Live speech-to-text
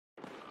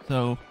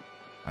So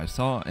I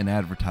saw an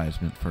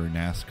advertisement for a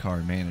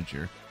NASCAR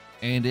manager,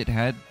 and it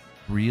had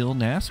real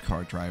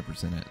NASCAR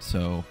drivers in it.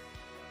 So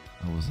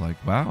I was like,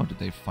 wow, did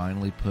they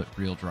finally put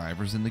real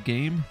drivers in the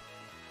game?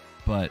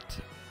 But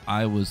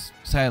I was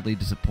sadly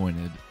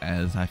disappointed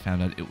as I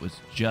found out it was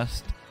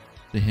just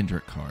the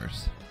Hendrick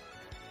cars.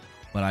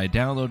 But I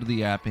downloaded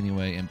the app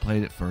anyway and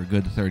played it for a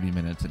good 30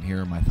 minutes, and here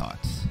are my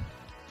thoughts.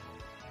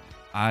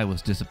 I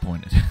was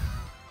disappointed.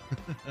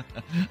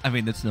 I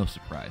mean, it's no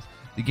surprise.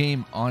 The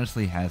game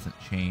honestly hasn't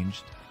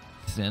changed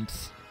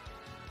since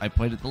I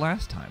played it the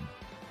last time.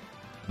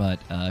 But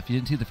if you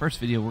didn't see the first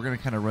video, we're going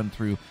to kind of run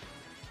through,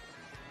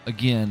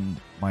 again,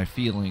 my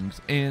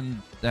feelings,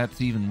 and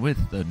that's even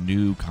with the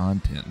new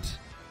content.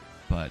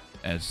 But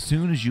as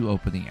soon as you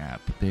open the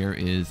app, there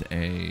is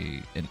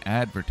an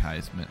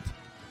advertisement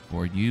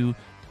for you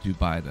to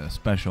buy the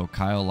special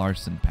Kyle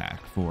Larson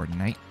pack for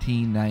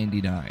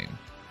 $19.99,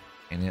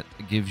 and it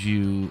gives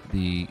you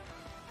the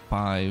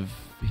 5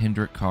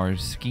 Hendrick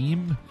cars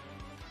scheme.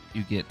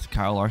 You get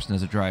Kyle Larson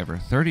as a driver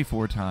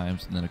 34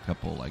 times, and then a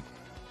couple like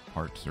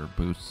parts or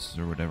boosts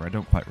or whatever. I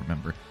don't quite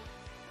remember.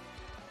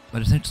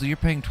 But essentially, you're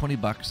paying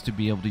 $20 to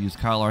be able to use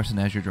Kyle Larson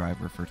as your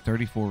driver for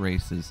 34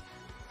 races,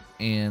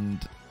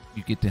 and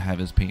you get to have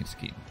his paint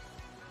scheme.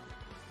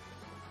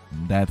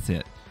 And that's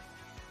it.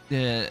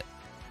 The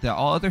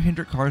all other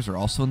Hendrick cars are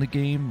also in the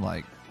game,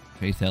 like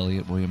Chase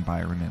Elliott, William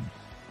Byron, and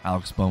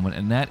Alex Bowman,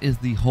 and that is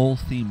the whole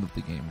theme of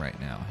the game right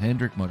now.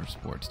 Hendrick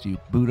Motorsports. You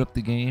boot up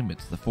the game,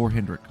 it's the 4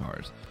 Hendrick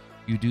cars.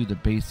 You do the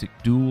basic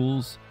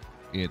duels,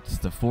 it's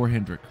the 4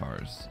 Hendrick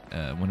cars.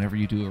 Whenever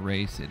you do a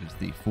race, it is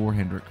the 4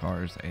 Hendrick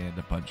cars and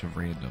a bunch of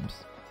randoms.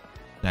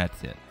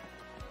 That's it.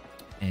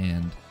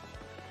 And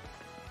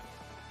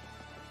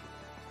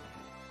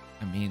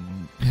I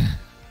mean,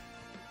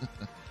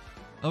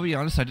 I'll be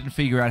honest, I didn't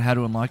figure out how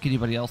to unlock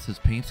anybody else's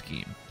paint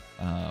scheme.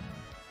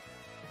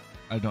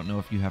 I don't know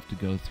if you have to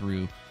go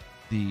through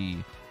the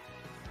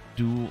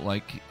duel.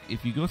 Like,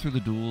 if you go through the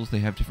duels, they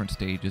have different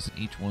stages, and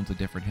each one's a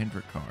different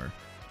Hendrick car.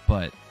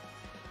 But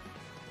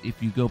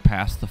if you go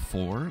past the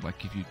 4,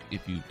 like if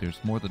you there's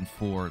more than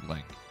 4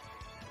 like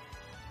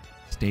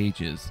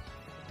stages,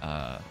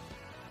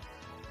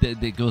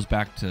 it goes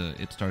back to,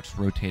 it starts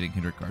rotating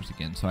Hendrick cars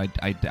again. So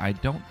I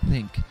don't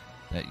think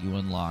that you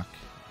unlock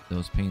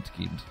those paint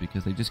schemes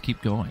because they just keep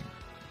going.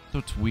 So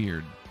it's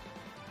weird.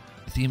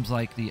 It seems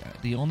like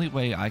the only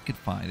way I could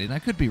find, and I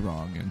could be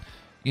wrong, and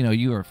you know,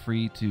 you are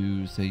free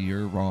to say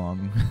you're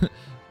wrong,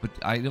 but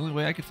the only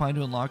way I could find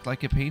to unlock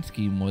like a paint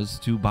scheme was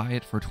to buy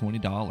it for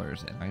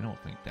 $20, and I don't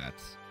think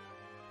that's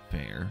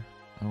fair.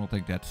 I don't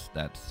think that's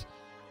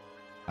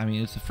I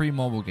mean, it's a free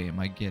mobile game,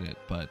 I get it,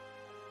 but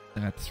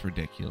that's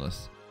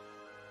ridiculous.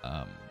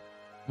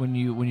 When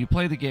you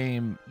play the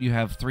game, you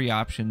have 3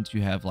 options.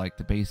 You have like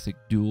the basic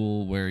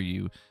duel where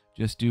you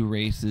just do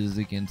races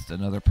against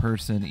another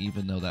person,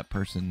 even though that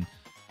person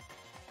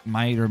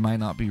might or might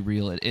not be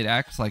real. It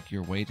acts like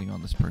you're waiting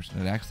on this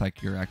person. It acts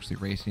like you're actually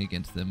racing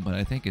against them, but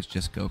I think it's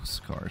just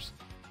ghost cars.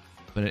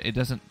 But it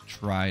doesn't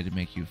try to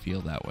make you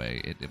feel that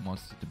way. It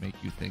wants to make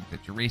you think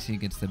that you're racing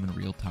against them in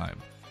real time.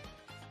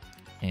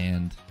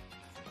 And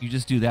you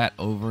just do that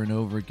over and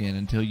over again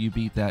until you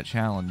beat that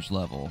challenge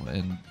level.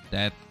 And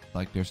that,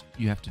 like,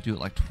 you have to do it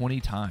like 20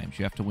 times.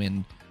 You have to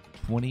win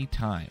 20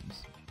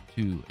 times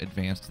to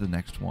advance to the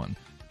next one.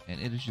 And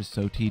it is just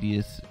so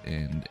tedious,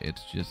 and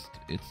it's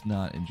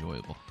not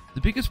enjoyable. The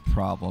biggest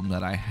problem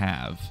that I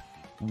have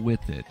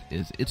with it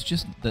is it's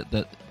just that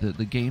the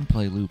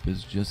gameplay loop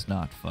is just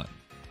not fun.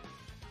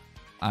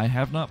 I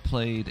have not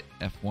played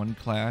F1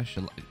 Clash.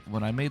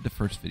 When I made the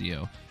first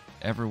video,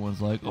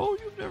 everyone's like, oh,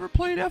 you've never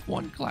played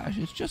F1 Clash.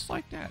 It's just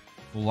like that.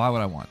 Well, why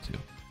would I want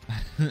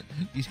to?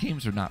 These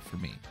games are not for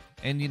me.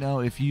 And, you know,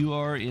 if you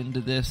are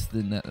into this,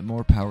 then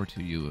more power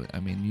to you.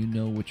 I mean, you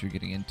know what you're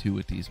getting into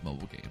with these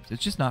mobile games.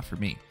 It's just not for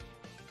me.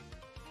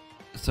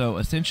 So,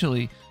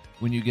 essentially,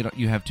 when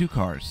you have 2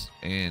 cars,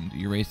 and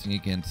you're racing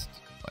against,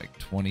 like,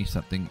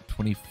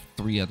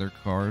 23 other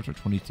cars, or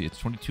 22, it's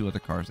 22 other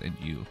cars, and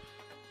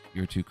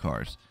your 2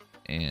 cars.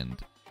 And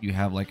you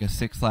have, like, a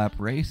 6-lap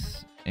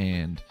race,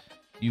 and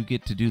you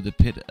get to do the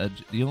pit.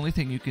 The only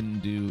thing you can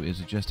do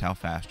is adjust how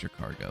fast your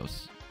car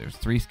goes. There's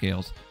 3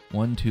 scales,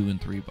 1, 2, and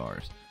 3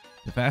 bars.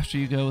 The faster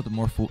you go, the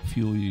more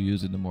fuel you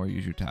use, and the more you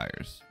use your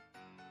tires.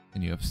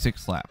 And you have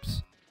 6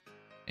 laps.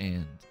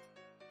 And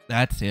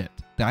that's it.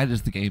 That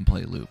is the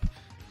gameplay loop.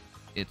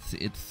 It's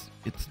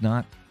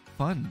not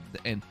fun.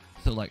 And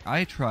so, like,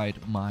 I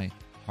tried my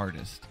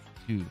hardest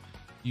to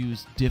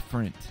use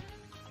different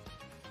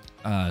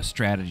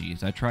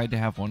strategies. I tried to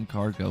have one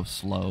car go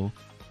slow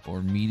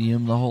or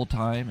medium the whole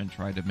time and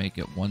tried to make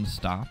it one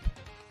stop.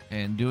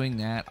 And doing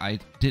that, I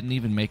didn't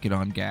even make it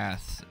on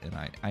gas,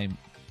 and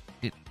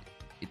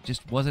it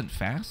just wasn't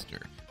faster.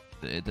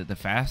 The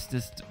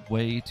fastest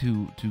way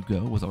to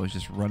go was always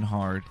just run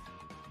hard,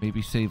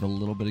 maybe save a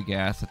little bit of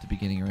gas at the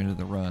beginning or end of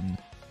the run,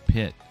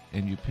 pit,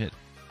 and you pit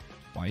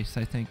twice,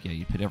 I think. Yeah,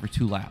 you pit every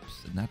 2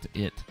 laps, and that's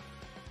it.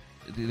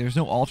 There's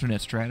no alternate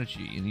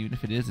strategy, and even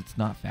if it is, it's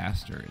not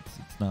faster. It's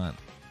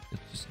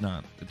just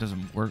not. It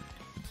doesn't work.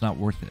 It's not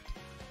worth it.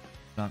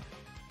 It's not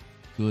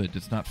good.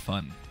 It's not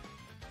fun.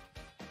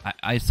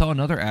 I saw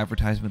another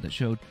advertisement that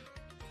showed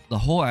the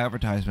whole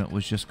advertisement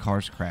was just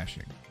cars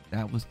crashing.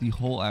 That was the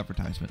whole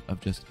advertisement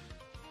of just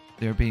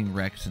there being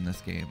wrecks in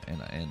this game.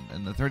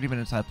 And the 30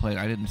 minutes I played,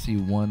 I didn't see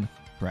one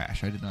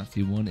crash. I did not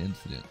see one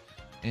incident.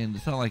 And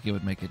it's not like it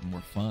would make it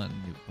more fun.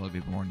 It would probably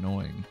be more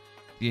annoying.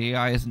 The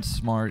AI isn't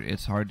smart.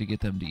 It's hard to get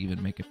them to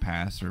even make a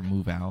pass or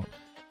move out.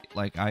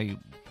 Like, I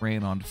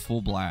ran on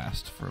full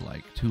blast for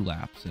like 2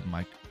 laps, and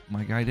my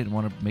guy didn't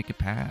want to make a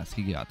pass.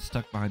 He got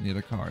stuck behind the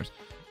other cars.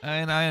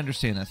 And I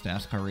understand that's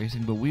NASCAR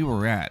racing, but we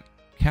were at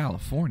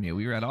California.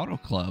 We were at Auto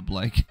Club.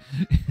 Like,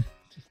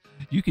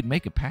 you could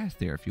make a pass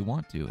there if you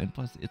want to. And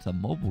plus, it's a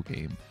mobile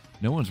game.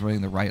 No one's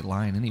running the right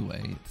line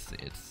anyway.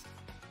 It's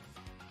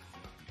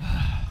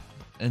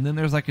and then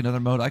there's like another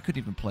mode I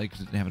couldn't even play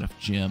because it didn't have enough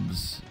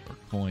gems or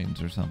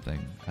coins or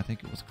something. I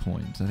think it was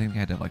coins. I think I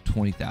had to have like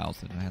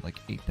 20,000. I had like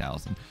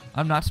 8,000.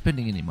 I'm not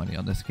spending any money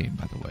on this game,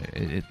 by the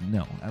way.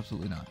 No,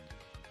 absolutely not.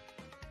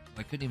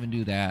 I couldn't even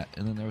do that.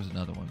 And then there was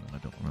another one that I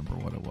don't remember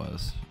what it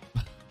was.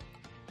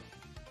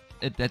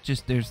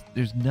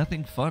 There's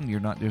nothing fun.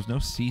 There's no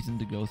season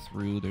to go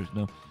through.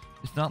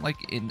 It's not like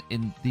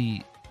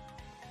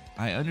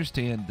I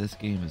understand this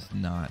game is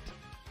not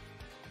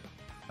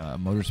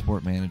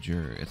Motorsport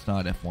Manager. It's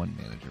not F1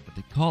 Manager, but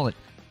they call it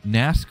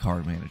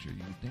NASCAR Manager.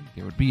 You would think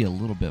there would be a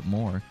little bit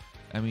more.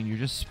 I mean, you're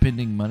just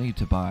spending money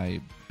to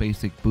buy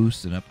basic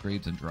boosts and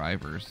upgrades and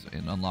drivers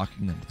and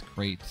unlocking them with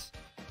crates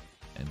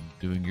and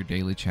doing your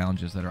daily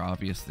challenges that are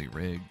obviously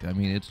rigged. I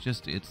mean, it's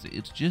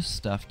just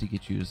stuff to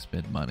get you to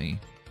spend money.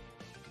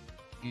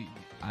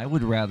 I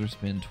would rather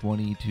spend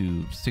 $20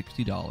 to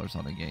 $60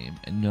 on a game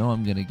and know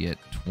I'm going to get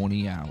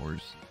 20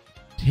 hours,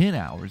 10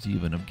 hours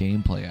even of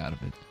gameplay out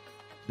of it,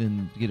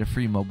 than get a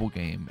free mobile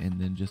game and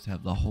then just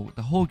have the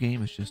whole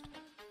game is just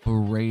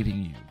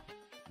berating you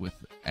with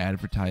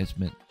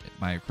advertisement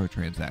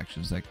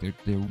microtransactions. Like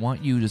they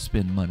want you to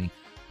spend money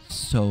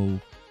so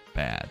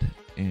bad,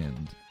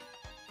 and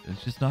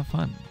it's just not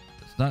fun.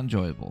 It's not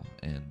enjoyable.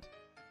 And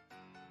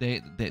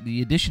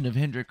the addition of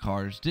Hendrick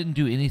cars didn't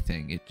do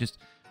anything. It just,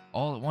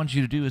 all it wants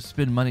you to do is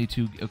spend money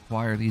to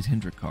acquire these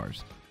Hendrick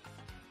cars,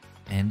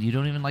 and you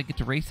don't even like get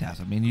to race as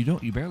them. I mean,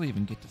 you barely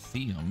even get to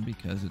see them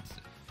because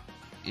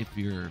if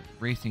you're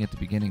racing at the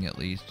beginning, at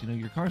least,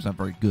 your car's not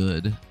very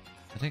good.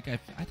 I think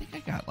I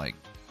got like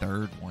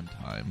third one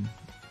time.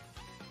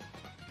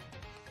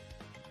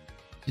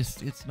 It's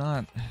just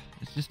not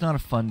a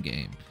fun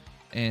game.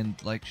 And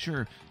like,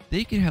 sure,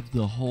 they could have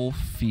the whole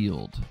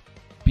field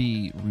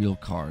be real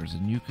cars,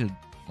 and you could,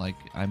 like,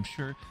 I'm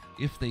sure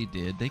if they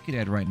did, they could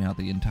add right now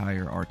the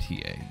entire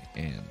RTA,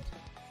 and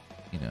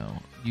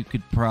you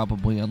could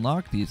probably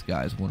unlock these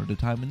guys one at a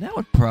time, and that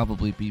would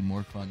probably be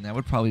more fun. That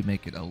would probably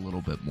make it a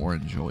little bit more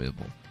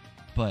enjoyable.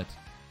 But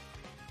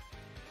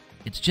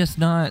it's just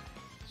not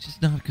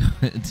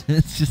good.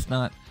 It's just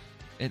not.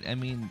 I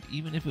mean,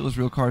 even if it was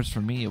real cars,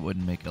 for me, it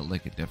wouldn't make a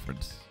lick of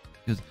difference.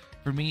 Because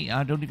for me,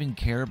 I don't even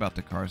care about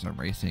the cars I'm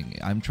racing.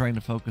 I'm trying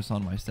to focus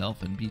on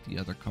myself and beat the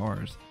other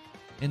cars.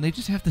 And they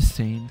just have the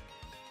same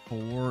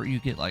you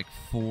get like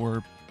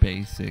 4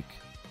 basic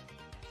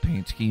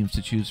paint schemes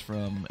to choose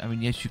from. I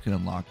mean, yes, you can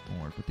unlock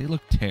more, but they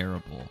look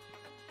terrible.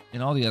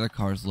 And all the other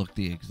cars look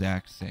the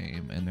exact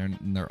same, and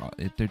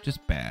they're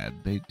just bad.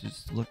 They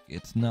just look,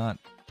 it's not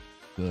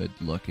good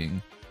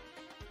looking.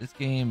 This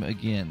game,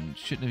 again,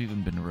 shouldn't have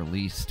even been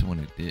released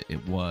when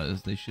it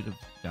was. They should have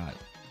got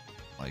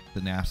like the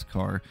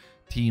NASCAR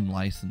team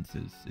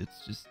licenses.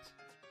 It's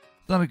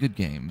not a good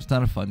game. It's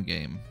not a fun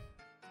game.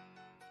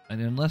 And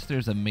unless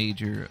there's a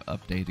major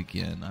update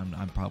again,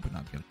 I'm probably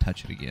not going to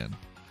touch it again.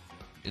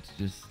 It's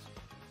just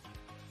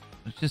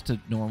a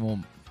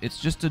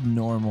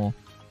normal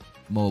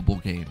mobile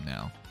game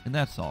now, and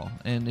that's all.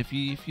 And if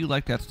you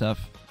like that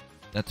stuff,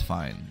 that's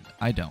fine.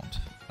 I don't.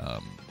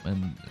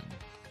 And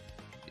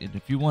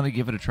if you want to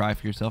give it a try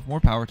for yourself,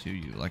 more power to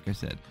you. Like I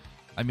said,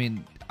 I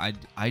mean,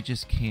 I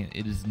just can't.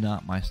 It is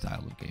not my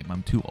style of game.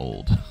 I'm too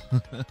old.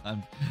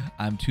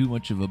 I'm too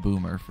much of a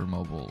boomer for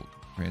mobile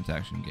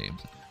transaction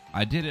games.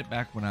 I did it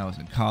back when I was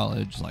in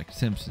college, like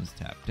Simpsons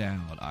Tapped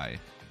Out. I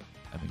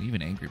mean,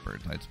 even Angry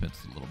Birds I'd spent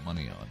a little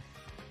money on.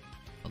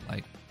 But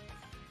like,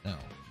 no.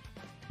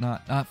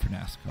 Not for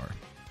NASCAR.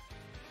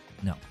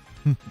 No.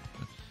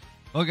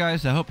 Well,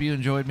 guys, I hope you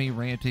enjoyed me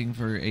ranting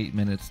for 8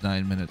 minutes,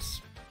 9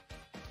 minutes.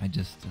 I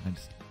just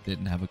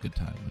didn't have a good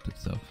time with it.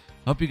 So,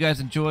 hope you guys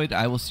enjoyed.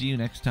 I will see you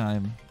next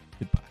time.